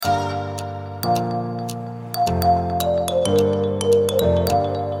Hi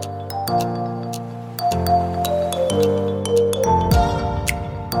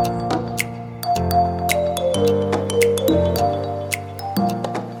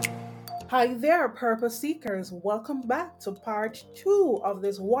there, purpose seekers. Welcome back to part two of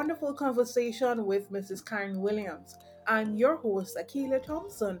this wonderful conversation with Mrs. Karen Williams. I'm your host, Akila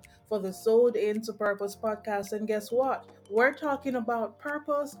Thompson, for the Sold Into Purpose podcast. And guess what? We're talking about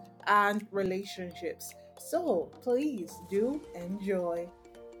purpose and relationships. So please do enjoy.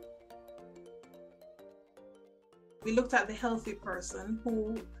 We looked at the healthy person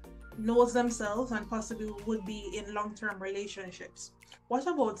who knows themselves and possibly would be in long-term relationships. What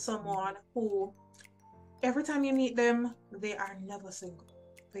about someone who every time you meet them, they are never single?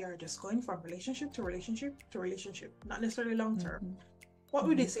 They are just going from relationship to relationship to relationship, not necessarily long-term. Mhm. What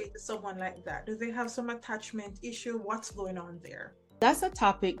would you Mhm. say to someone like that? Do they have some attachment issue? What's going on there? That's a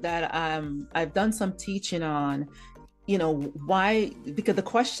topic that I've done some teaching on. Why? Because the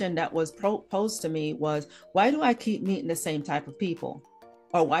question that was posed to me was, why do I keep meeting the same type of people?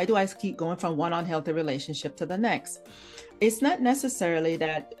 Or why do I keep going from one unhealthy relationship to the next? It's not necessarily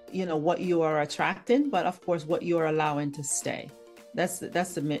that, what you are attracting, but of course, what you are allowing to stay. That's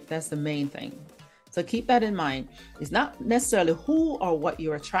the main thing. So keep that in mind. It's not necessarily who or what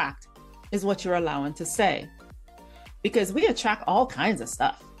you attract, is what you're allowing to stay. Because we attract all kinds of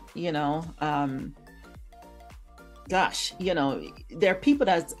stuff, there are people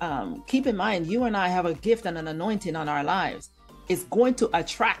that keep in mind, you and I have a gift and an anointing on our lives. It's going to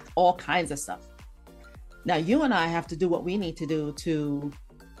attract all kinds of stuff. Now, you and I have to do what we need to do to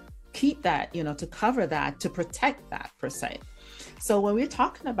keep that, to cover that, to protect that per se. So when we're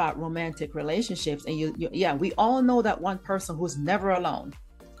talking about romantic relationships, and we all know that one person who's never alone,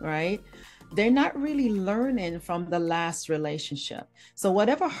 right? They're not really learning from the last relationship. So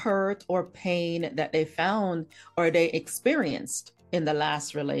whatever hurt or pain that they found or they experienced in the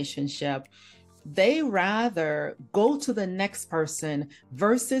last relationship, they rather go to the next person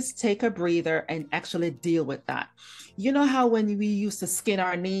versus take a breather and actually deal with that. You know how when we used to skin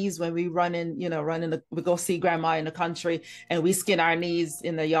our knees when we we go see grandma in the country and we skin our knees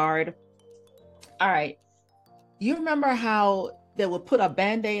in the yard. All right. You remember how they would put a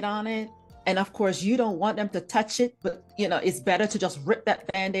band-aid on it? And of course, you don't want them to touch it, but it's better to just rip that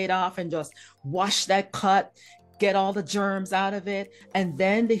band-aid off and just wash that cut, get all the germs out of it, and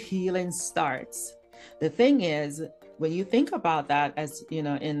then the healing starts. The thing is, when you think about that, as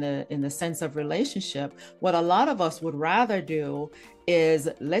in the sense of relationship, what a lot of us would rather do is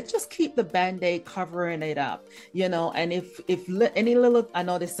let's just keep the band-aid covering it up, and if any little, I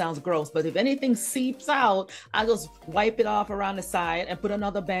know this sounds gross, but if anything seeps out, I just wipe it off around the side and put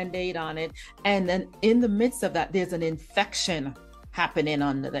another band-aid on it. And then in the midst of that, there's an infection happening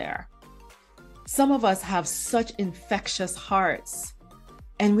under there. Some of us have such infectious hearts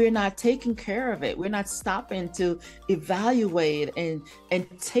and we're not taking care of it. We're not stopping to evaluate and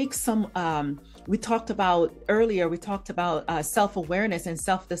take some, we talked about self-awareness and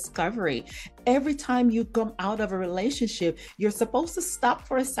self-discovery. Every time you come out of a relationship, you're supposed to stop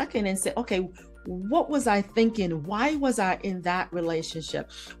for a second and say, okay, what was I thinking? Why was I in that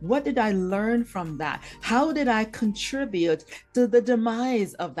relationship? What did I learn from that? How did I contribute to the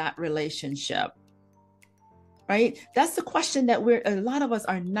demise of that relationship? Right? That's the question that a lot of us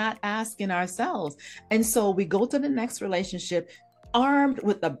are not asking ourselves. And so we go to the next relationship armed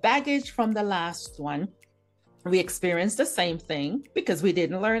with the baggage from the last one. We experience the same thing because we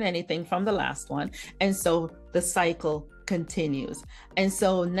didn't learn anything from the last one. And so the cycle continues. And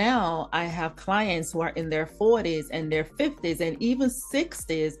so now I have clients who are in their 40s and their 50s and even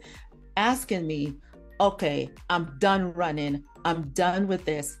 60s asking me, okay, I'm done running. I'm done with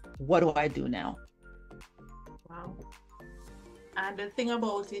this. What do I do now? Wow. And the thing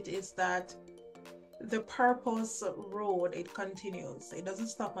about it is that the purpose road, it continues. It doesn't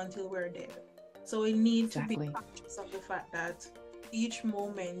stop until we're dead. So we need to be conscious of the fact that each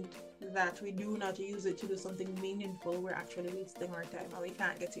moment that we do not use it to do something meaningful, we're actually wasting our time and we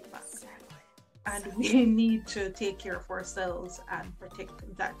can't get it back. And we need to take care of ourselves and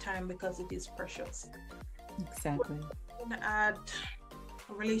protect that time because it is precious. Exactly. At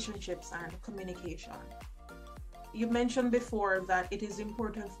relationships and communication. You mentioned before that it is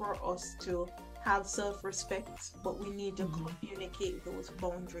important for us to have self-respect, but we need to communicate those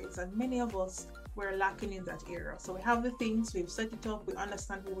boundaries. And many of us, we're lacking in that area. So we have the things, we've set it up, we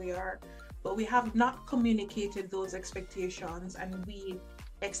understand who we are, but we have not communicated those expectations, and we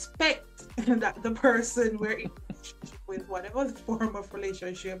expect that the person we're in relationship with, whatever form of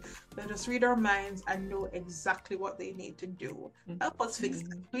relationship, they just read our minds and know exactly what they need to do. Help us fix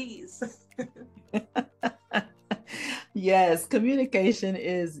that, please. Yes, communication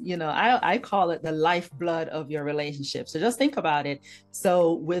is, I call it the lifeblood of your relationship. So just think about it.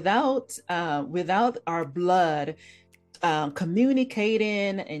 So without our blood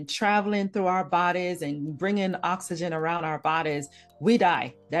communicating and traveling through our bodies and bringing oxygen around our bodies, we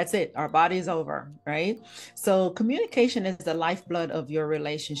die. That's it. Our body's over, right? So communication is the lifeblood of your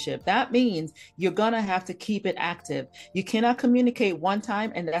relationship. That means you're going to have to keep it active. You cannot communicate one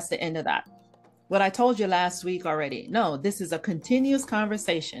time and that's the end of that. What I told you last week already. No, this is a continuous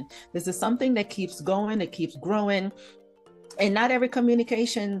conversation. This is something that keeps going, it keeps growing. And not every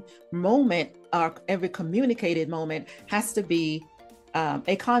communication moment or every communicated moment has to be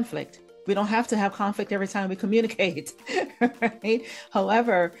a conflict. We don't have to have conflict every time we communicate, right?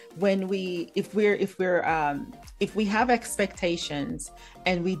 However, if we have expectations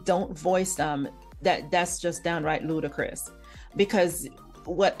and we don't voice them, that's just downright ludicrous. Because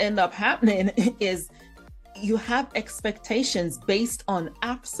what end up happening is you have expectations based on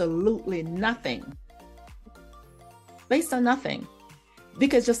absolutely nothing. Based on nothing.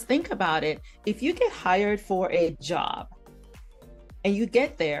 Because just think about it. If you get hired for a job and you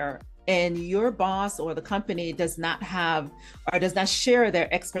get there and your boss or the company does not have or does not share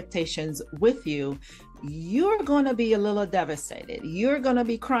their expectations with you, you're going to be a little devastated. You're going to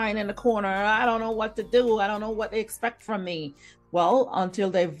be crying in the corner. I don't know what to do. I don't know what they expect from me. Well, until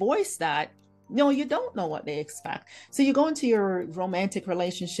they voice that, no, you don't know what they expect. So you go into your romantic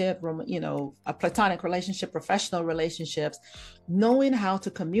relationship, a platonic relationship, professional relationships, knowing how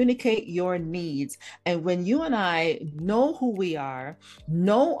to communicate your needs. And when you and I know who we are,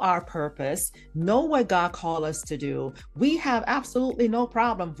 know our purpose, know what God called us to do, we have absolutely no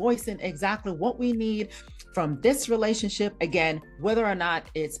problem voicing exactly what we need from this relationship, again, whether or not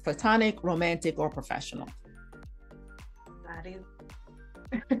it's platonic, romantic, or professional.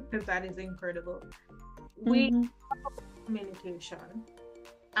 That is incredible. We communication,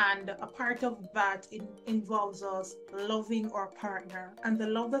 and a part of that involves us loving our partner. And the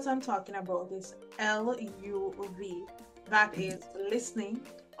love that I'm talking about is LUV. That is listening,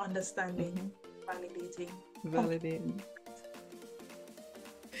 understanding, validating.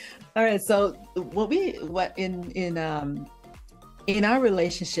 All right. So in our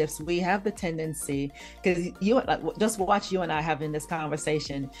relationships, we have the tendency, because just watch you and I having this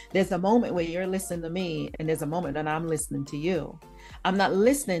conversation. There's a moment where you're listening to me and there's a moment that I'm listening to you. I'm not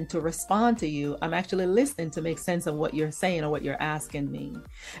listening to respond to you. I'm actually listening to make sense of what you're saying or what you're asking me.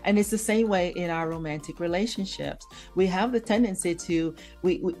 And it's the same way in our romantic relationships. We have the tendency to,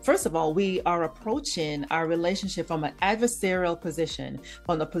 first of all, we are approaching our relationship from an adversarial position,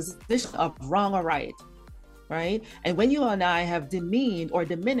 from the position of wrong or right. Right? And when you and I have demeaned or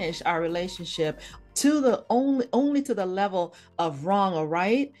diminished our relationship to the only to the level of wrong or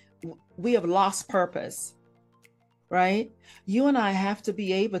right, we have lost purpose. Right? You and I have to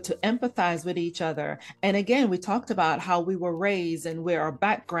be able to empathize with each other. And again, we talked about how we were raised and where our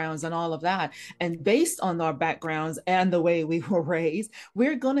backgrounds and all of that. And based on our backgrounds and the way we were raised,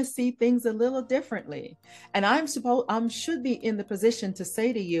 we're going to see things a little differently. And I should be in the position to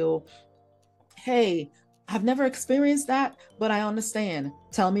say to you, hey, I've never experienced that, but I understand.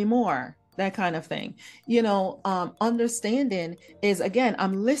 Tell me more. That kind of thing. Understanding is, again,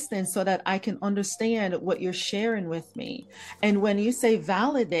 I'm listening so that I can understand what you're sharing with me. And when you say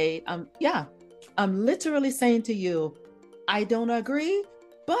validate, I'm literally saying to you, I don't agree,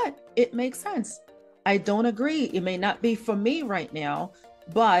 but it makes sense. I don't agree. It may not be for me right now,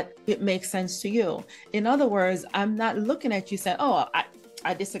 but it makes sense to you. In other words, I'm not looking at you saying, oh,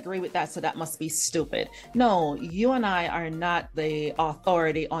 I disagree with that, so that must be stupid. No, you and I are not the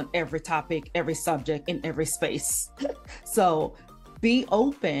authority on every topic, every subject, in every space. So be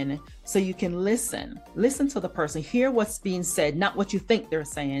open so you can listen to the person, hear what's being said, not what you think they're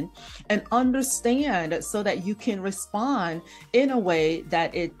saying, and understand so that you can respond in a way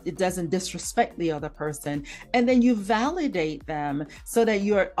that it doesn't disrespect the other person. And then you validate them so that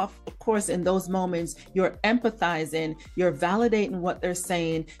you're, of course, in those moments, you're empathizing, you're validating what they're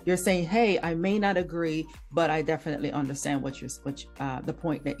saying. You're saying, hey, I may not agree, but I definitely understand the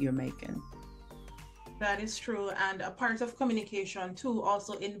point that you're making. That is true. And a part of communication too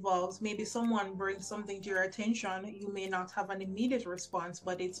also involves maybe someone brings something to your attention. You may not have an immediate response,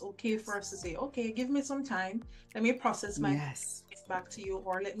 but it's okay for us to say, okay, give me some time. Let me process my back to you,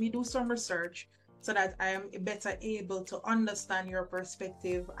 or let me do some research so that I am better able to understand your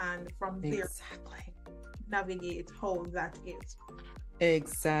perspective and from there navigate how that is.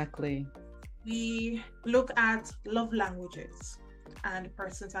 Exactly. We look at love languages, and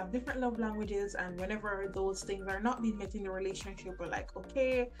persons have different love languages, and whenever those things are not being met in the relationship, we're like,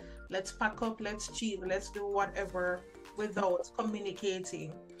 okay, let's pack up, let's cheat, let's do whatever, without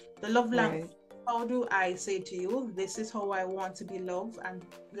communicating the love language. Right. How do I say to you, this is how I want to be loved, and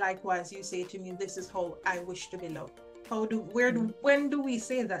likewise you say to me, this is how I wish to be loved? How do where do when do we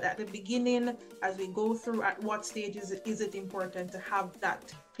say that? At the beginning, as we go through, at what stage is it important to have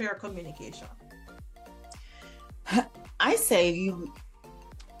that clear communication? I say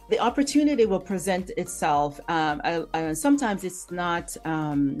the opportunity will present itself. Sometimes it's not.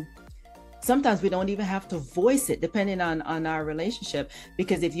 Sometimes we don't even have to voice it, depending on our relationship.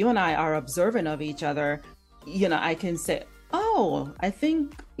 Because if you and I are observant of each other, I can say, "Oh, I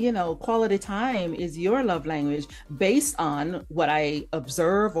think quality time is your love language," based on what I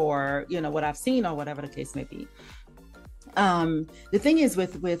observe or what I've seen or whatever the case may be. The thing is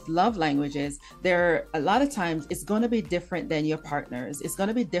with love languages, there a lot of times it's going to be different than your partners. It's going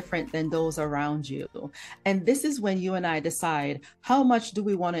to be different than those around you. And this is when you and I decide, how much do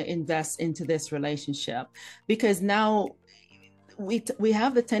we want to invest into this relationship? Because now we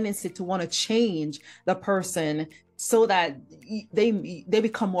have the tendency to want to change the person so that they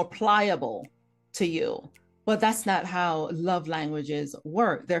become more pliable to you. But that's not how love languages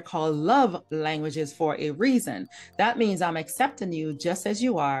work. They're called love languages for a reason. That means I'm accepting you just as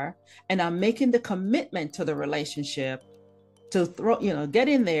you are, and I'm making the commitment to the relationship to get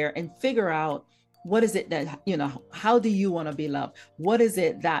in there and figure out what is it that, how do you want to be loved? What is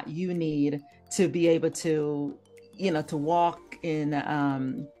it that you need to be able to, to walk in,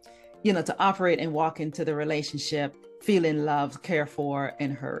 to operate and walk into the relationship feeling loved, cared for,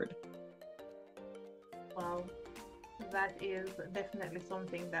 and heard. Wow, that is definitely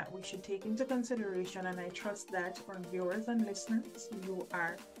something that we should take into consideration. And I trust that our viewers and listeners, you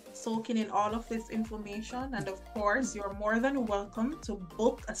are soaking in all of this information. And of course, you're more than welcome to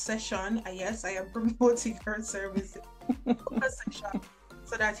book a session. Yes, I am promoting your services. Book a session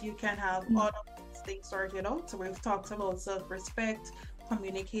so that you can have all of these things sorted out. So we've talked about self-respect,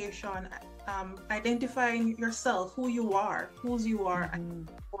 communication, identifying yourself, who you are, whose you are, and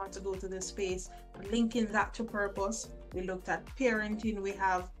you want to go to this space, linking that to purpose. We looked at parenting. We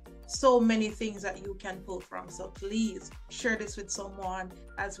have so many things that you can pull from. So please share this with someone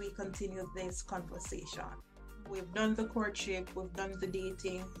as we continue this conversation. We've done the courtship, we've done the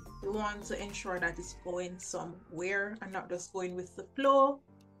dating. We want to ensure that it's going somewhere and not just going with the flow,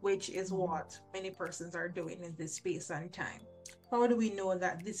 which is what many persons are doing in this space and time. How do we know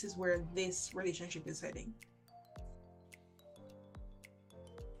that this is where this relationship is heading?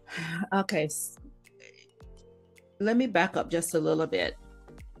 Okay, let me back up just a little bit.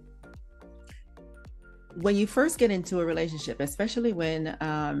 When you first get into a relationship, especially when,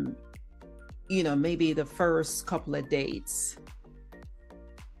 maybe the first couple of dates,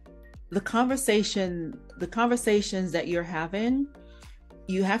 the conversations that you're having,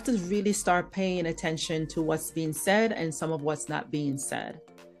 you have to really start paying attention to what's being said and some of what's not being said.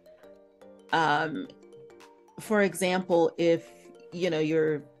 For example, if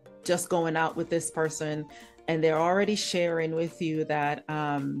you're just going out with this person and they're already sharing with you that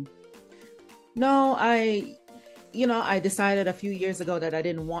no, I decided a few years ago that I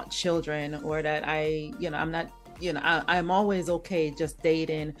didn't want children, or that I'm not, I'm always okay just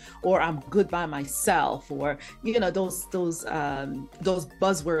dating, or I'm good by myself, or those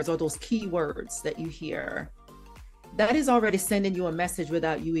buzzwords or those keywords that you hear, that is already sending you a message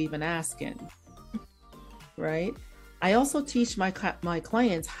without you even asking, right? I also teach my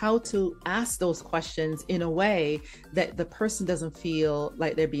clients how to ask those questions in a way that the person doesn't feel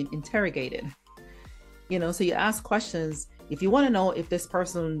like they're being interrogated. So you ask questions. If you want to know if this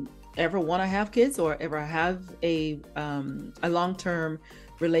person ever want to have kids or ever have a long-term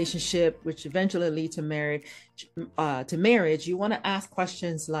relationship, which eventually lead to marriage, you want to ask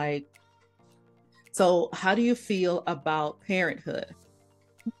questions like, so how do you feel about parenthood?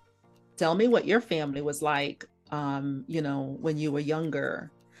 Tell me what your family was like, when you were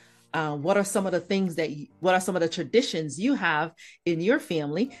younger. What are some of the things what are some of the traditions you have in your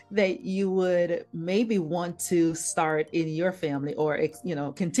family that you would maybe want to start in your family, or,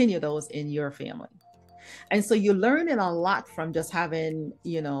 continue those in your family? And so you're learning a lot from just having,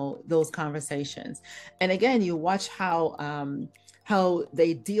 those conversations. And again, you watch how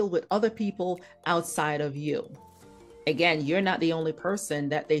they deal with other people outside of you. Again, you're not the only person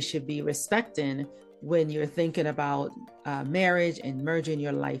that they should be respecting when you're thinking about marriage and merging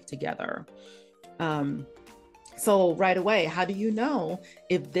your life together. So right away, how do you know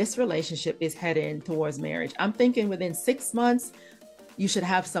if this relationship is heading towards marriage? I'm thinking within 6 months, You should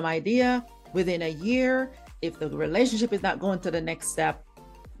have some idea within a year. If the relationship is not going to the next step,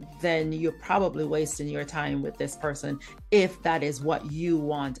 then you're probably wasting your time with this person, if that is what you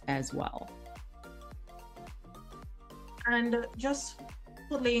want as well. And just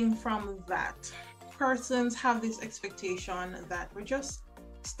pulling from that, persons have this expectation that we're just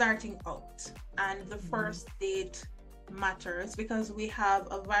starting out and the first date matters, because we have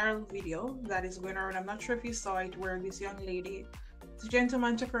a viral video that is going around. I'm not sure if you saw it, where this young lady, the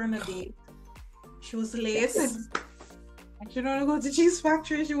gentleman took her on a date. She was late. Yes. And she didn't want to go to cheese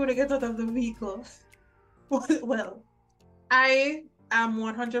factory. She would have get out of the vehicle. Well, I am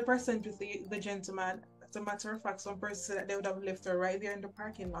 100% with the gentleman. As a matter of fact, some person said that they would have left her right there in the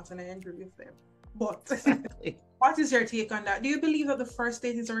parking lot, and I agree with them. But what is your take on that? Do you believe that the first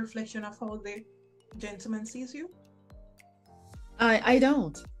date is a reflection of how the gentleman sees you? I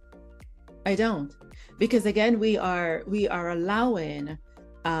don't, because again, we are allowing,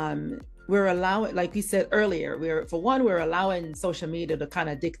 like we said earlier, we're allowing social media to kind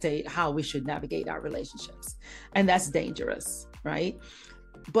of dictate how we should navigate our relationships, and that's dangerous, right?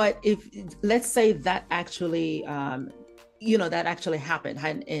 But if, let's say that actually, that actually happened,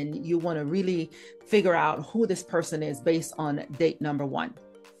 and you want to really figure out who this person is based on date number one.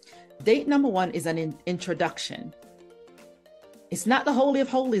 Date number one is an introduction. It's not the Holy of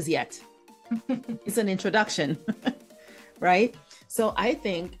Holies yet. It's an introduction, right? So I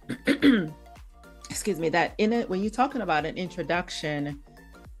think, excuse me, that when you're talking about an introduction,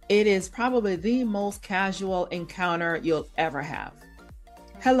 it is probably the most casual encounter you'll ever have.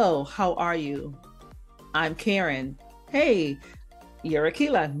 Hello, how are you? I'm Karen. Hey, you're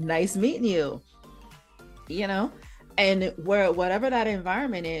Akila. Nice meeting you. And whatever that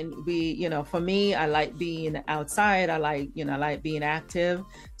environment in, for me, I like being outside. I like being active.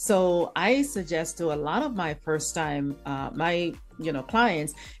 So I suggest to a lot of my first time,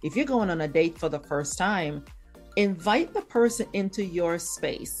 clients, if you're going on a date for the first time, invite the person into your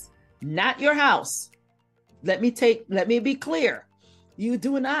space, not your house. Let me be clear. You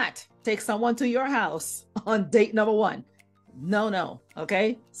do not take someone to your house on date number one. No.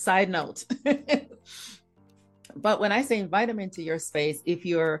 Okay. Side note. But when I say invite them into your space, if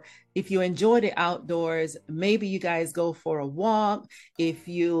you enjoy the outdoors, maybe you guys go for a walk. If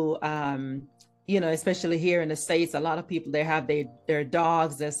you, especially here in the States, a lot of people, they have their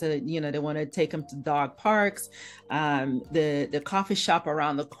dogs. They want to take them to dog parks. The coffee shop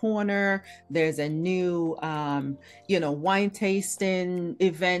around the corner, there's a new, wine tasting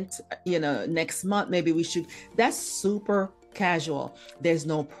event, next month. Maybe we should, that's super casual. There's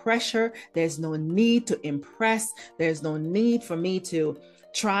no pressure. There's no need to impress. There's no need for me to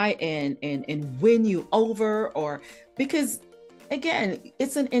try and win you over, because again,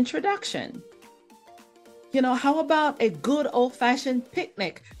 it's an introduction. How about a good old-fashioned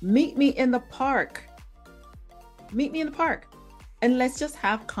picnic? Meet me in the park. And let's just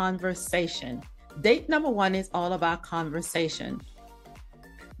have conversation. Date number one is all about conversation.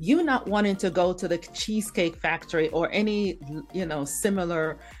 You not wanting to go to the Cheesecake Factory or any,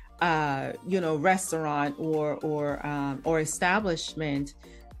 similar, restaurant or establishment.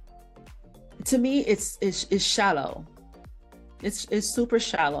 To me, it's shallow. It's super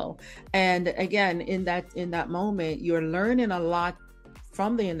shallow. And again, in that moment, you're learning a lot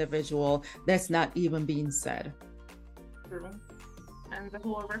from the individual that's not even being said. True. And the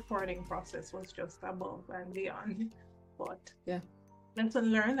whole recording process was just above and beyond. But yeah.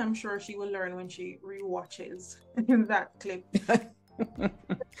 Lesson learned. I'm sure she will learn when she rewatches that clip.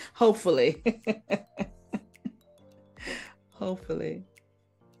 Hopefully. Hopefully.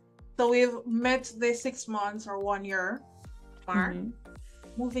 So we've met the 6 months or 1 year mark. Mm-hmm.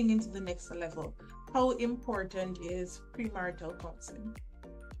 Moving into the next level. How important is premarital counseling?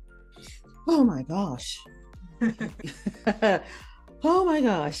 Oh my gosh. Oh my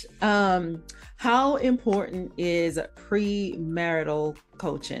gosh. How important is premarital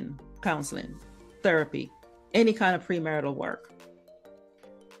counseling, therapy, any kind of premarital work?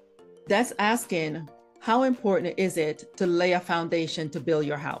 That's asking, how important is it to lay a foundation to build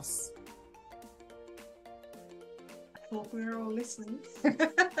your house? I hope we're all listening.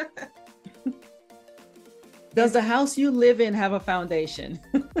 Does the house you live in have a foundation?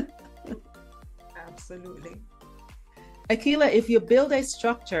 Absolutely. Akila, if you build a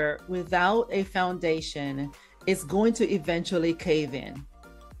structure without a foundation, it's going to eventually cave in,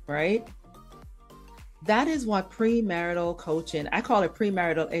 right? That is what premarital coaching, I call it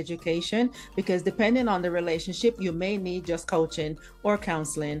premarital education, because depending on the relationship, you may need just coaching or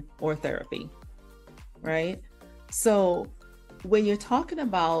counseling or therapy, right? So when you're talking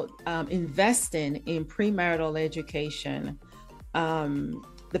about investing in premarital education,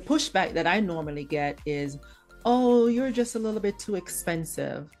 the pushback that I normally get is, oh, you're just a little bit too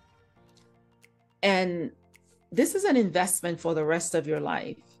expensive. And this is an investment for the rest of your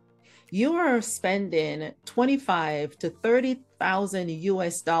life. You are spending 25 to 30,000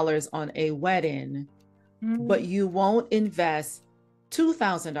 US dollars on a wedding, but you won't invest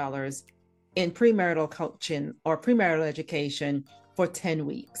 $2,000 in premarital coaching or premarital education for 10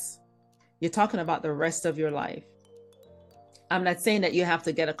 weeks. You're talking about the rest of your life. I'm not saying that you have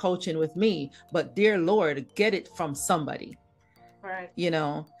to get a coaching with me, but dear Lord, get it from somebody. Right. You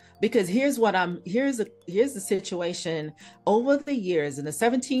know, because here's the situation over the years, in the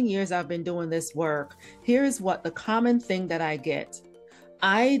 17 years I've been doing this work, here's what the common thing that I get.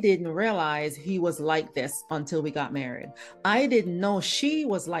 I didn't realize he was like this until we got married. I didn't know she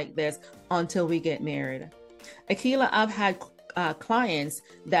was like this until we get married. Akilah, I've had clients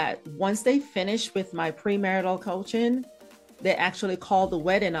that once they finish with my premarital coaching, they actually called the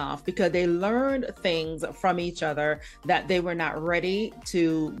wedding off because they learned things from each other that they were not ready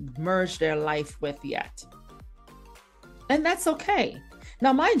to merge their life with yet. And that's okay.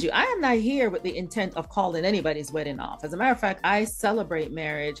 Now, mind you, I am not here with the intent of calling anybody's wedding off. As a matter of fact, I celebrate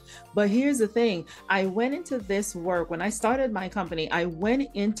marriage. But here's the thing. I went into this work, when I started my company, I went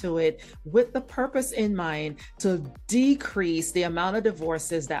into it with the purpose in mind to decrease the amount of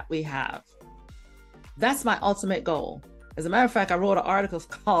divorces that we have. That's my ultimate goal. As a matter of fact, I wrote an article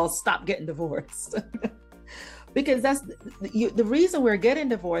called Stop Getting Divorced. Because that's the reason we're getting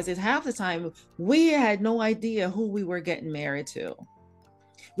divorced is half the time we had no idea who we were getting married to.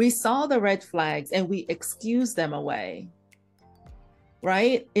 We saw the red flags and we excused them away.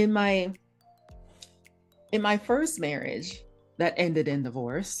 Right? In my first marriage that ended in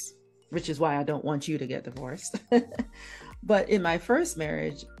divorce, which is why I don't want you to get divorced. But in my first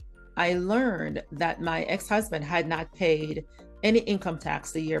marriage, I learned that my ex-husband had not paid any income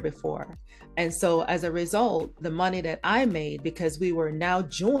tax the year before. And so as a result, the money that I made, because we were now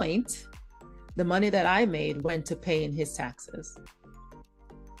joint, the money that I made went to paying his taxes.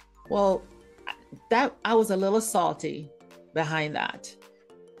 Well, that I was a little salty behind that.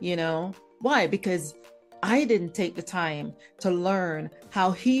 You know, why? Because I didn't take the time to learn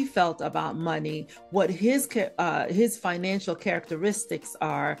how he felt about money, what his financial characteristics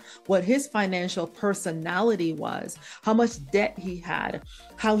are, what his financial personality was, how much debt he had,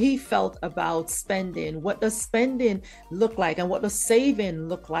 how he felt about spending, what does spending look like, and what does saving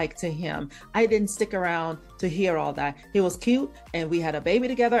look like to him. I didn't stick around to hear all that. He was cute and we had a baby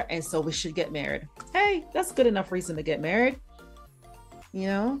together, and so we should get married. Hey, that's good enough reason to get married, you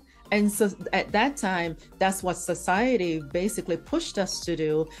know? And so at that time, that's what society basically pushed us to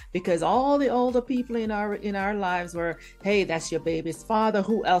do, because all the older people in our lives were, hey, that's your baby's father.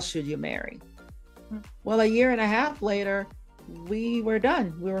 Who else should you marry? Well, a year and a half later, we were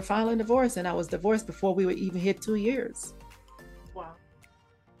done. We were filing divorce, and I was divorced before we were even hit 2 years. Wow.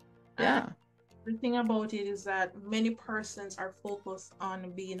 Yeah. The thing about it is that many persons are focused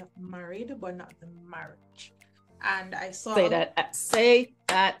on being married, but not the marriage. And I saw say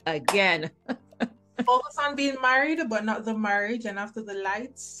that again. Focus on being married, but not the marriage. And after the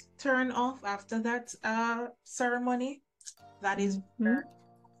lights turn off, after that ceremony, that is where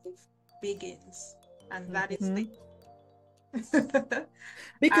it begins. And that is the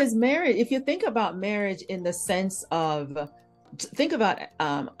because marriage, if you think about marriage in the sense of, think about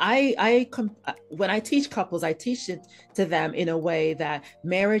when I teach couples, I teach it to them in a way that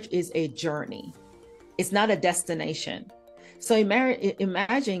marriage is a journey. It's not a destination. So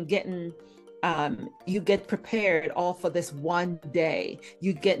imagine getting, you get prepared all for this one day.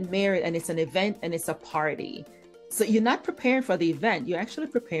 You get married and it's an event and it's a party. So you're not preparing for the event. You're actually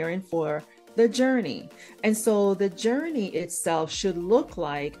preparing for the journey. And so the journey itself should look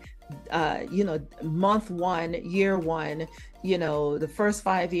like, month one, year one, the first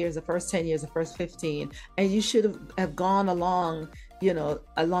 5 years, the first 10 years, the first 15. And you should have gone along,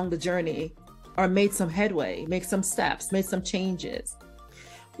 along the journey, or made some headway, make some steps, made some changes.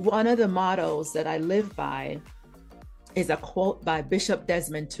 One of the mottos that I live by is a quote by Bishop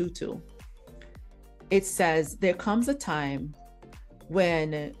Desmond Tutu. It says, there comes a time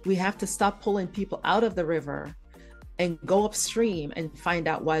when we have to stop pulling people out of the river and go upstream and find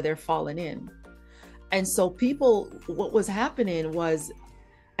out why they're falling in. And so what was happening was,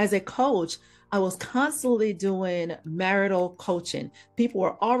 as a coach, I was constantly doing marital coaching. People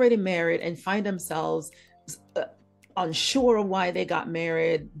were already married and find themselves unsure of why they got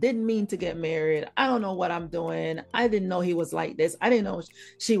married, didn't mean to get married. I don't know what I'm doing. I didn't know he was like this. I didn't know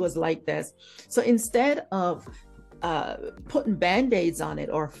she was like this. So instead of putting Band-Aids on it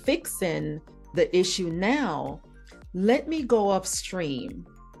or fixing the issue now, let me go upstream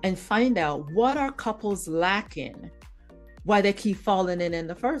and find out what are couples lacking, why they keep falling in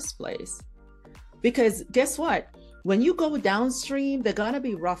the first place. Because guess what? When you go downstream, they're going to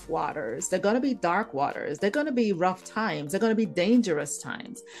be rough waters. They're going to be dark waters. They're going to be rough times. They're going to be dangerous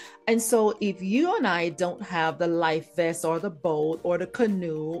times. And so if you and I don't have the life vest or the boat or the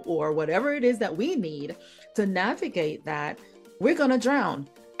canoe or whatever it is that we need to navigate that, we're going to drown.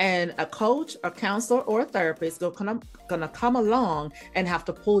 And a coach, a counselor, or a therapist is going to come along and have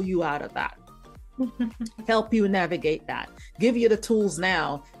to pull you out of that. Help you navigate that, give you the tools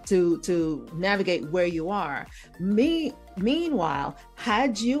now to navigate where you are. Meanwhile,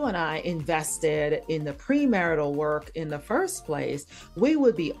 had you and I invested in the premarital work in the first place, we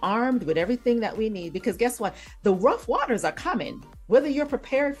would be armed with everything that we need, because guess what? The rough waters are coming, whether you're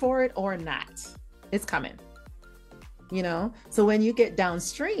prepared for it or not. It's coming, you know? So when you get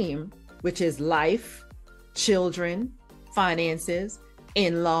downstream, which is life, children, finances,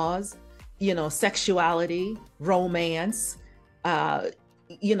 in-laws, you know, sexuality, romance,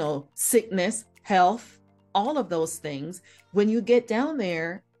 you know, sickness, health, all of those things. When you get down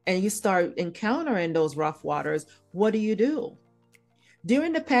there and you start encountering those rough waters, what do?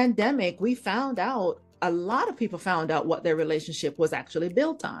 During the pandemic, we found out, a lot of people found out what their relationship was actually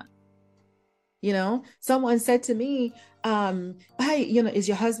built on. You know, someone said to me, hey, you know, is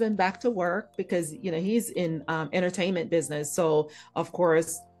your husband back to work? Because, you know, he's in entertainment business. So of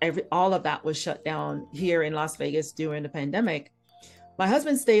course, all of that was shut down here in Las Vegas during the pandemic. My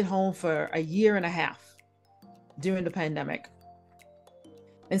husband stayed home for a year and a half during the pandemic.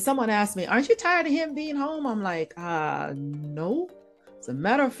 And someone asked me, aren't you tired of him being home? I'm like, no. As a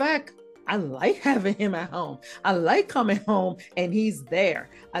matter of fact, I like having him at home. I like coming home and he's there.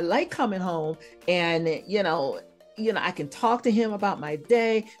 I like coming home and, you know, I can talk to him about my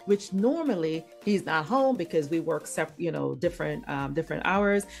day, which normally he's not home because we work different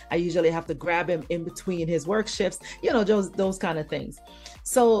hours. I usually have to grab him in between his work shifts, you know, those kind of things.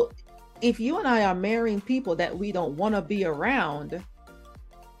 So if you and I are marrying people that we don't want to be around,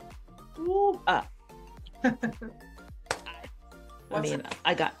 I mean,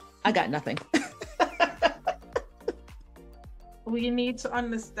 I got nothing. We need to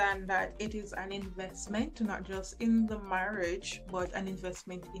understand that it is an investment, not just in the marriage, but an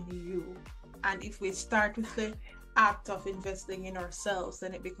investment in you. And if we start with the act of investing in ourselves,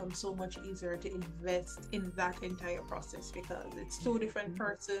 then it becomes so much easier to invest in that entire process, because it's two different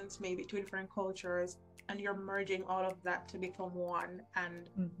persons, maybe two different cultures, and you're merging all of that to become one. And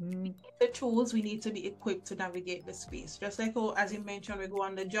the tools, we need to be equipped to navigate the space. Just like, as you mentioned, we go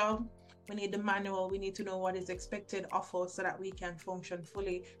on the job, we need the manual, we need to know what is expected of us so that we can function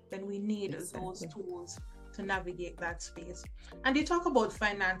fully. Then we need those tools to navigate that space. And you talk about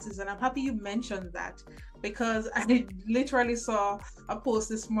finances, and I'm happy you mentioned that, because I literally saw a post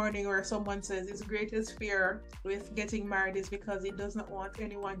this morning where someone says his greatest fear with getting married is because he doesn't want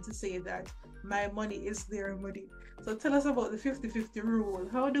anyone to say that my money is their money. So tell us about the 50-50 rule.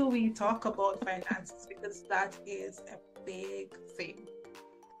 How do we talk about finances? Because that is a big thing.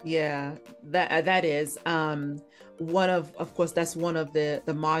 Yeah, that is one of course, that's one of the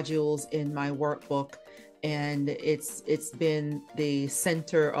modules in my workbook, and it's been the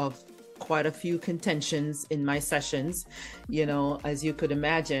center of quite a few contentions in my sessions, you know, as you could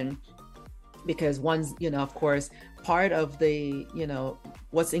imagine, because one's, you know, of course, part of the, you know,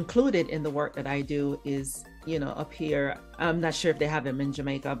 what's included in the work that I do is, you know, up here, I'm not sure if they have them in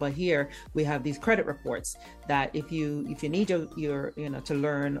Jamaica, but here we have these credit reports that if you need your you know, to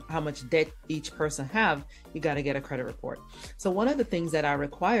learn how much debt each person have, you got to get a credit report. So one of the things that I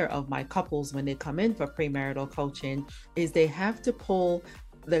require of my couples when they come in for premarital coaching is they have to pull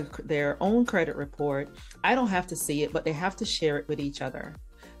their own credit report. I don't have to see it, but they have to share it with each other,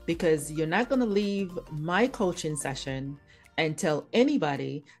 because you're not going to leave my coaching session and tell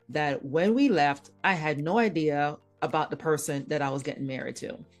anybody that when we left, I had no idea about the person that I was getting married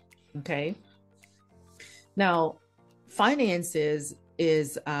to. Okay. Now, finances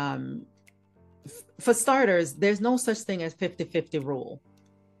is, for starters, there's no such thing as 50-50 rule.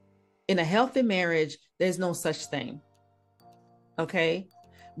 In a healthy marriage, there's no such thing. Okay.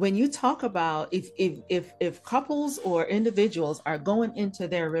 When you talk about if couples or individuals are going into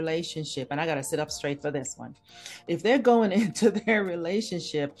their relationship, and I got to sit up straight for this one, if they're going into their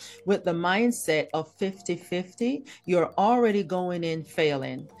relationship with the mindset of 50-50, you're already going in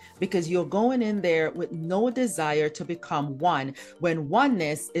failing, because you're going in there with no desire to become one, when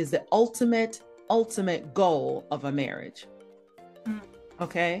oneness is the ultimate goal of a marriage.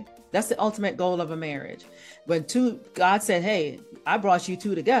 Okay. That's the ultimate goal of a marriage. When God said, hey, I brought you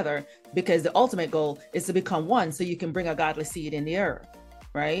two together because the ultimate goal is to become one so you can bring a godly seed in the earth,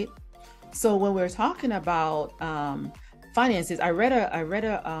 right? So when we're talking about finances, I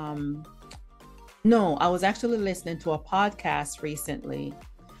was actually listening to a podcast recently.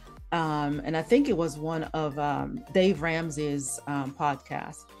 And I think it was one of Dave Ramsey's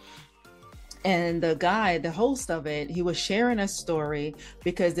podcasts. And the host of it, he was sharing a story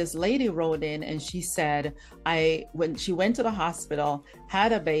because this lady wrote in and she said, when she went to the hospital,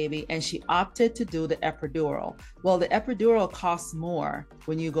 had a baby, and she opted to do the epidural. Well, the epidural costs more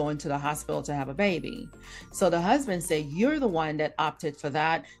when you go into the hospital to have a baby. So the husband said, you're the one that opted for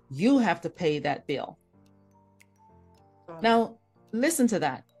that. You have to pay that bill. Now, listen to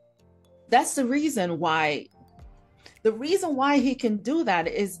that. That's the reason why he can do that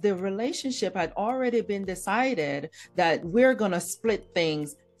is the relationship had already been decided that we're going to split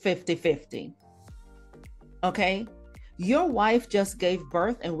things 50-50. Okay. Your wife just gave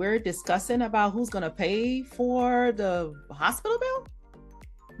birth and we're discussing about who's going to pay for the hospital bill.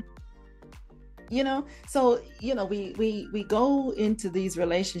 So, we go into these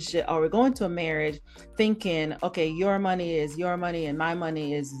relationships, or we go into a marriage thinking, okay, your money is your money and my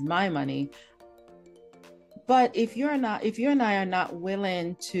money is my money. But if you and I are not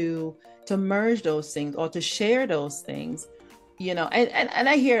willing to merge those things or to share those things, and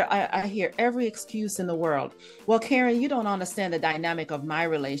I hear every excuse in the world. Well, Karen, you don't understand the dynamic of my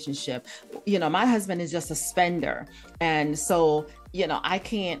relationship. My husband is just a spender. And so, I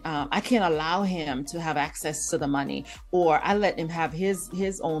can't allow him to have access to the money, or I let him have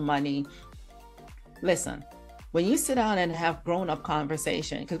his own money. Listen. When you sit down and have grown-up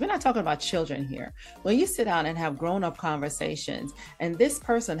conversation, because we're not talking about children here. When you sit down and have grown-up conversations, and this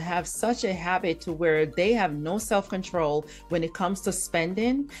person have such a habit to where they have no self-control when it comes to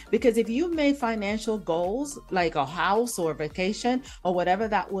spending, because if you made financial goals like a house or a vacation or whatever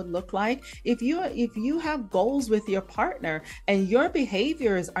that would look like, if you have goals with your partner and your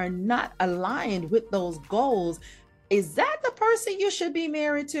behaviors are not aligned with those goals, is that the person you should be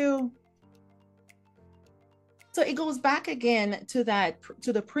married to? So it goes back again to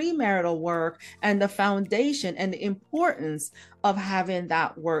the premarital work and the foundation and the importance of having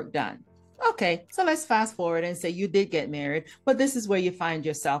that work done. Okay, so let's fast forward and say you did get married, but this is where you find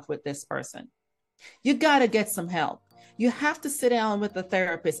yourself with this person. You got to get some help. You have to sit down with a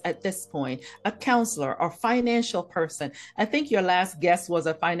therapist at this point, a counselor or financial person. I think your last guest was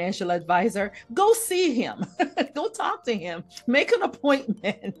a financial advisor. Go see him. Go talk to him. Make an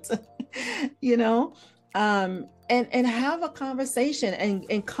appointment. And have a conversation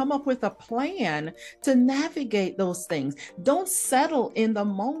and come up with a plan to navigate those things. Don't settle in the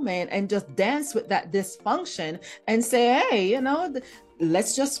moment and just dance with that dysfunction and say, hey,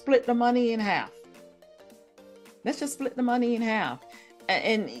 let's just split the money in half. Let's just split the money in half.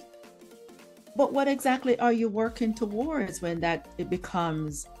 But what exactly are you working towards when it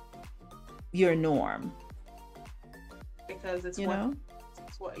becomes your norm? Because it's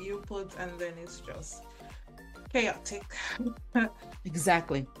what you put, and then it's just chaotic.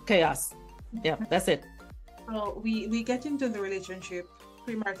 Exactly. Chaos. Yeah, that's it. So we get into the relationship,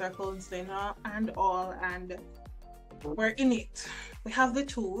 premarital counseling and we're in it. We have the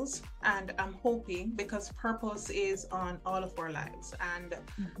tools, and I'm hoping, because purpose is on all of our lives, and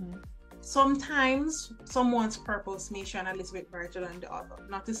sometimes someone's purpose may shine a little bit brighter than the other.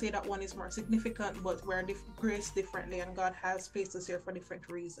 Not to say that one is more significant, but we're graced differently, and God has placed us here for different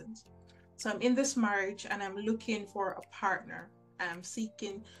reasons. So I'm in this marriage and I'm looking for a partner. I'm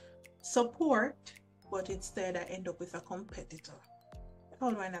seeking support, but instead I end up with a competitor.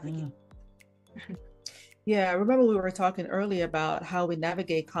 How do I navigate? Yeah, I remember we were talking earlier about how we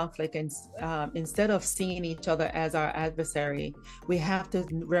navigate conflict, and instead of seeing each other as our adversary, we have to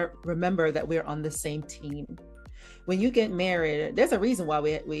remember that we're on the same team. When you get married, there's a reason why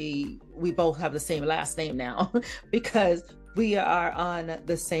we both have the same last name now, because we are on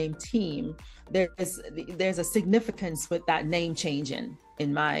the same team. There's a significance with that name changing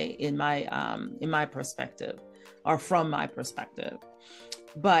in my perspective, or from my perspective.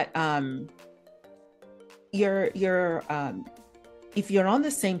 But if you're on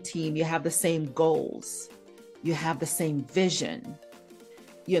the same team, you have the same goals, you have the same vision,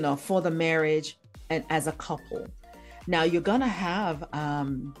 for the marriage and as a couple. Now you're gonna have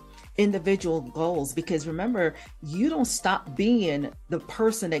individual goals, because remember, you don't stop being the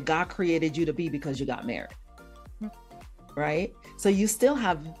person that God created you to be because you got married, right? So you still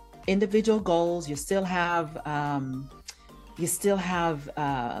have individual goals. You still have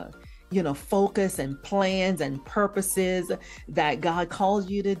focus and plans and purposes that God calls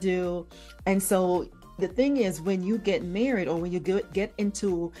you to do. And so the thing is, when you get married or when you get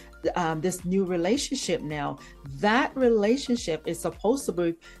into this new relationship now, that relationship is supposed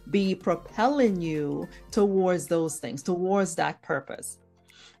to be propelling you towards those things, towards that purpose.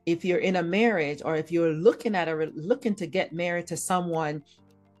 If you're in a marriage, or if you're looking to get married to someone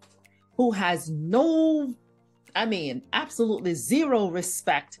who has absolutely zero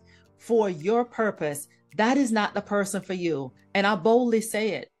respect for your purpose, that is not the person for you. And I boldly say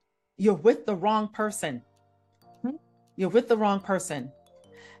it. You're with the wrong person. You're with the wrong person.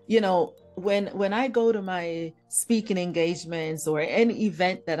 When I go to my speaking engagements or any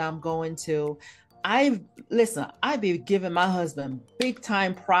event that I'm going to, I be giving my husband big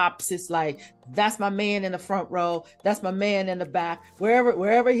time props. It's like, that's my man in the front row. That's my man in the back.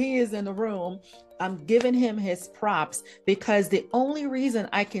 Wherever he is in the room, I'm giving him his props, because the only reason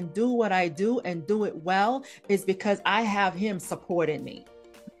I can do what I do and do it well is because I have him supporting me.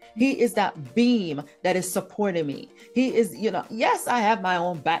 He is that beam that is supporting me. He is, yes, I have my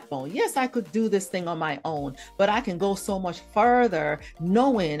own backbone. Yes, I could do this thing on my own, but I can go so much further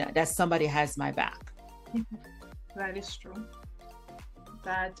knowing that somebody has my back. That is true.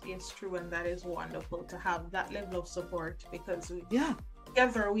 That is true. And that is wonderful to have that level of support, because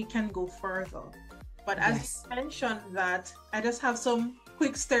together we can go further. But as you mentioned that, I just have some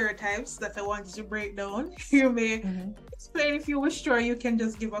quick stereotypes that I wanted to break down. You may explain if you wish to, or you can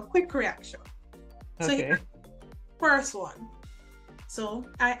just give a quick reaction. Okay. So first one. So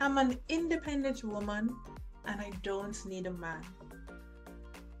I am an independent woman and I don't need a man.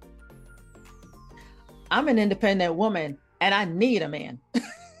 I'm an independent woman and I need a man.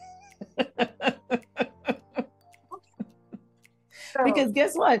 Because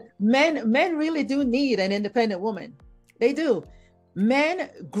guess what? Men really do need an independent woman. They do.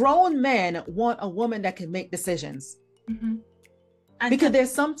 Grown men want a woman that can make decisions. Because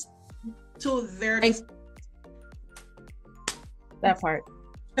there's some to their that part.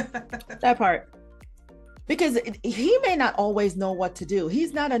 That part. Because he may not always know what to do.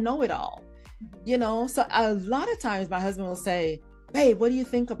 He's not a know-it-all. So a lot of times my husband will say, "Babe, what do you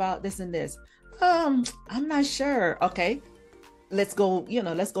think about this and this?" I'm not sure. Okay. Let's go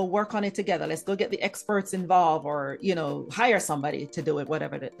work on it together. Let's go get the experts involved, or, hire somebody to do it,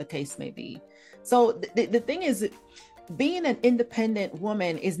 whatever the case may be. So the thing is, being an independent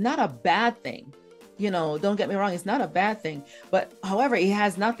woman is not a bad thing. Don't get me wrong. It's not a bad thing, but however, it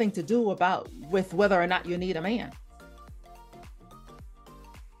has nothing to do with whether or not you need a man.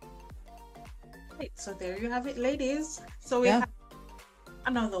 Right, so there you have it, ladies. So we have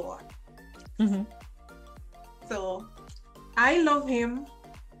another one. So I love him,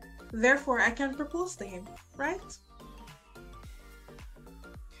 therefore I can propose to him, right?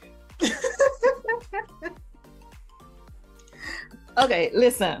 Okay,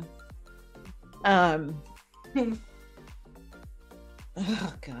 listen. Oh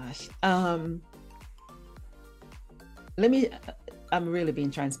gosh. I'm really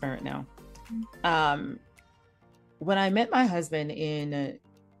being transparent now. When I met my husband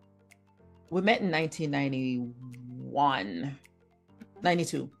we met in 92.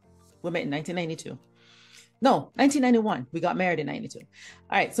 We met in 1992. No, 1991. We got married in 92. All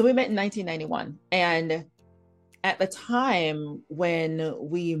right. So we met in 1991. And at the time when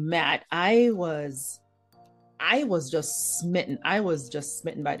we met, I was just smitten. I was just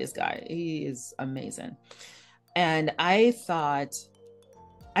smitten by this guy. He is amazing. And I thought,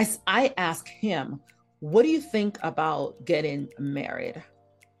 I asked him, "What do you think about getting married?"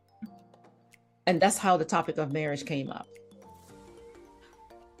 And that's how the topic of marriage came up.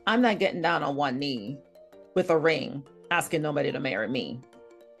 I'm not getting down on one knee with a ring asking nobody to marry me.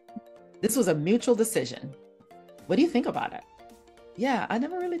 This was a mutual decision. What do you think about it? Yeah, I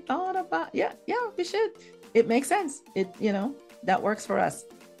never really thought about, yeah, we should. It makes sense. That works for us.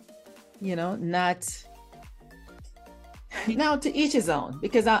 Not now, to each his own,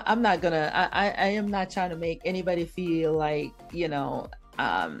 because I am not trying to make anybody feel like,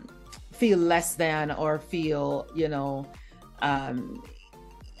 feel less than, or feel,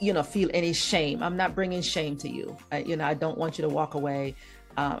 feel any shame. I'm not bringing shame to you. I don't want you to walk away.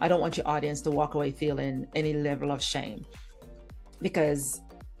 I don't want your audience to walk away feeling any level of shame, because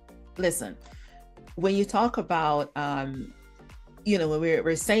listen, when you talk about, when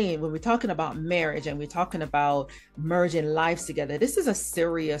we're talking about marriage and we're talking about merging lives together, this is a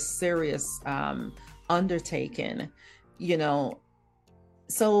serious undertaking,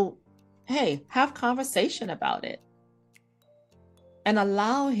 so hey, have conversation about it and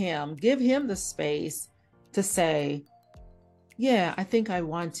give him the space to say, yeah, I think I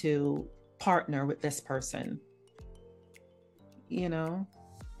want to partner with this person, you know?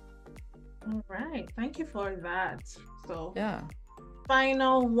 All right. Thank you for that. So, Yeah.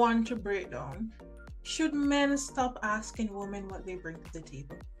 final one to break down. Should men stop asking women what they bring to the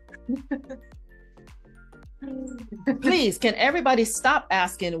table? Please, can everybody stop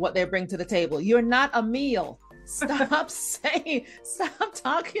asking what they bring to the table? You're not a meal. Stop stop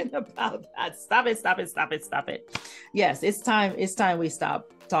talking about that. Stop it, stop it, stop it, stop it. Yes, it's time. It's time we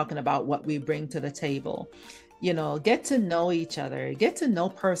stop talking about what we bring to the table. You know, get to know each other, get to know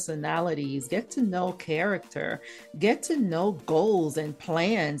personalities, get to know character, get to know goals and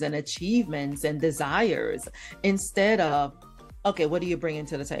plans and achievements and desires instead of, okay, what are you bringing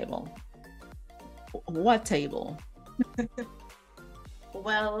to the table? What table?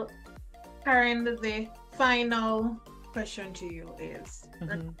 Well, Karen, the final question to you is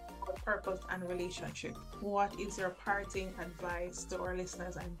purpose and relationship. What is your parting advice to our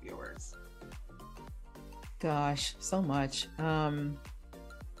listeners and viewers? Gosh, so much.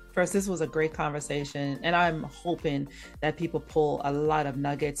 First, this was a great conversation, and I'm hoping that people pull a lot of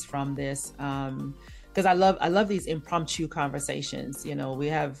nuggets from this. Because I love these impromptu conversations. You know,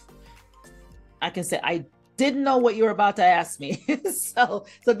 I can say I didn't know what you were about to ask me. so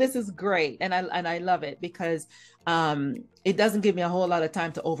this is great. And I love it because it doesn't give me a whole lot of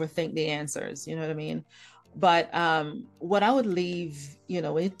time to overthink the answers. You know what I mean? But what I would leave, you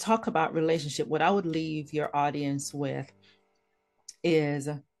know, when you talk about relationship, what I would leave your audience with is,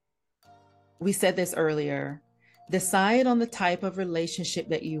 we said this earlier, decide on the type of relationship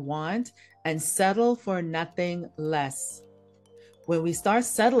that you want and settle for nothing less. When we start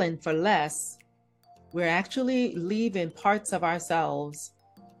settling for less, we're actually leaving parts of ourselves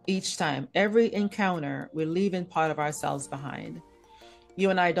each time. Every encounter, we're leaving part of ourselves behind. You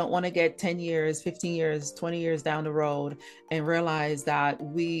and I don't want to get 10 years, 15 years, 20 years down the road and realize that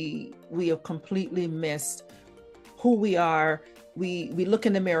we have completely missed who we are. We look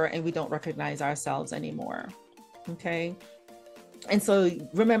in the mirror and we don't recognize ourselves anymore. Okay. And so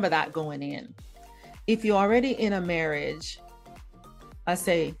remember that going in. If you're already in a marriage, I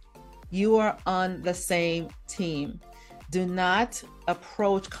say you are on the same team. Do not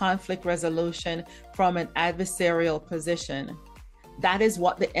approach conflict resolution from an adversarial position. That is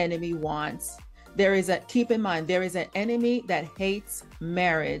what the enemy wants. Keep in mind, there is an enemy that hates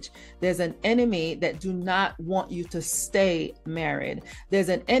marriage. There's an enemy that do not want you to stay married. There's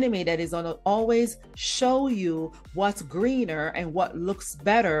an enemy that is going to always show you what's greener and what looks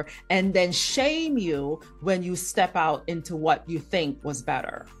better, and then shame you when you step out into what you think was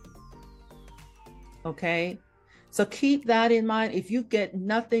better. Okay? So keep that in mind. If you get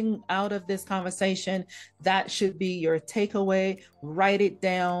nothing out of this conversation, that should be your takeaway. Write it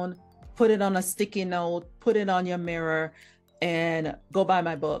down, put it on a sticky note, put it on your mirror, and go buy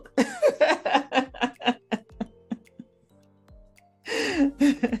my book.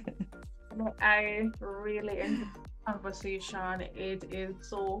 I really enjoyed the conversation. It is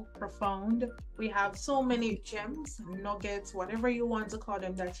so profound. We have so many gems, nuggets, whatever you want to call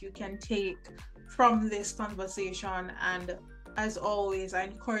them, that you can take from this conversation. And as always, I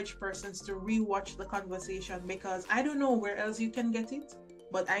encourage persons to rewatch the conversation, because I don't know where else you can get it,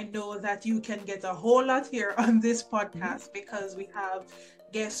 but I know that you can get a whole lot here on this podcast, because we have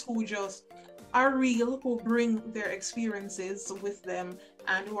guests who just are real, who bring their experiences with them,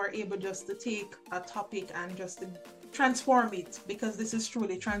 and who are able just to take a topic and just to transform it, because this is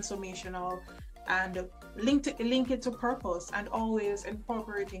truly transformational, and link it to purpose, and always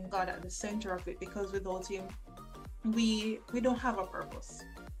incorporating God at the center of it, because without him we don't have a purpose.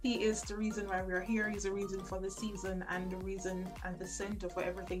 He is the reason why we're here. He's the reason for the season, and the reason and the center for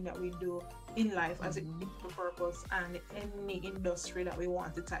everything that we do in life as it relates to purpose, and any industry that we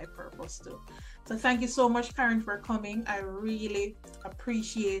want to tie purpose to. So thank you so much, Karen, for coming. I really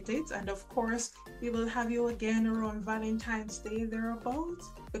appreciate it. And of course, we will have you again around Valentine's Day thereabouts,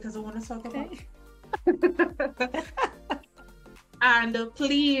 because I want to talk about and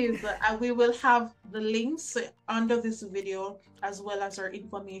please, we will have the links under this video, as well as her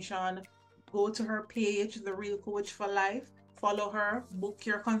information. Go to her page, The Real Coach for Life. Follow her, book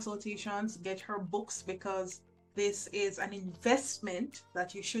your consultations, get her books, because this is an investment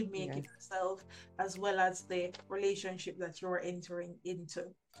that you should make in yourself, as well as the relationship that you're entering into.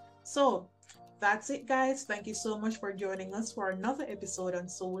 So that's it, guys. Thank you so much for joining us for another episode on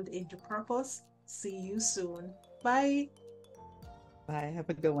Sold into Purpose. See you soon. Bye. Bye. Have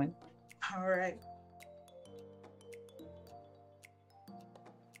a good one. All right.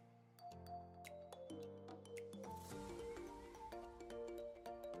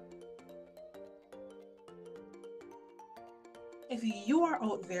 If you are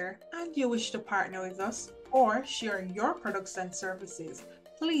out there and you wish to partner with us or share your products and services,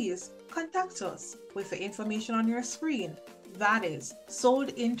 please contact us with the information on your screen. That is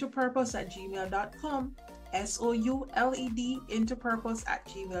souledintopurpose@gmail.com, SOULED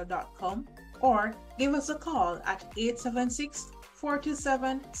intopurpose@gmail.com, or give us a call at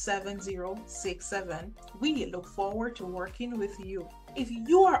 876-427-7067. We look forward to working with you. If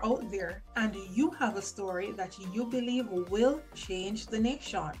you are out there and you have a story that you believe will change the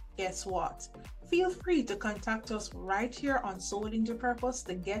nation, guess what? Feel free to contact us right here on Souled Into Purpose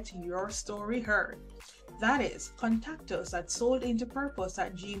to get your story heard. That is, contact us at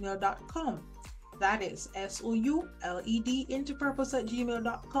souledintopurpose@gmail.com. That is SOULED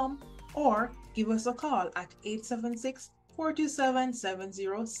intopurpose@gmail.com, or give us a call at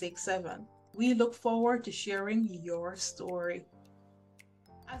 876-427-7067. We look forward to sharing your story.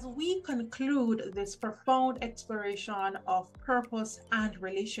 As we conclude this profound exploration of purpose and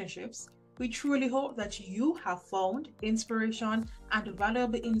relationships, we truly hope that you have found inspiration and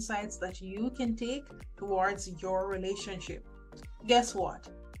valuable insights that you can take towards your relationship. Guess what?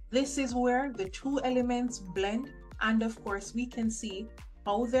 This is where the two elements blend, and of course, we can see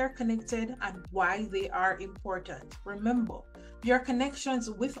how they're connected and why they are important. Remember, your connections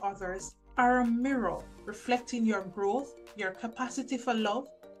with others are a mirror reflecting your growth, your capacity for love,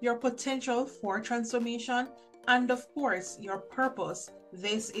 your potential for transformation, and of course, your purpose.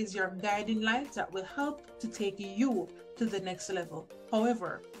 This is your guiding light that will help to take you to the next level.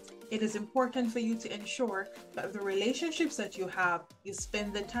 However, it is important for you to ensure that the relationships that you have, you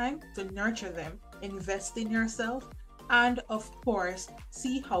spend the time to nurture them, invest in yourself, and of course,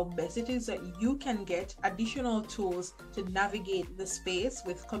 see how best it is that you can get additional tools to navigate the space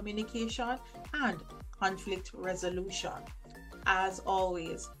with communication and conflict resolution. As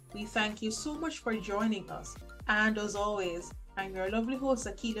always, we thank you so much for joining us. And as always, I'm your lovely host,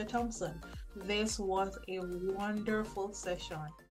 Akila Thompson. This was a wonderful session.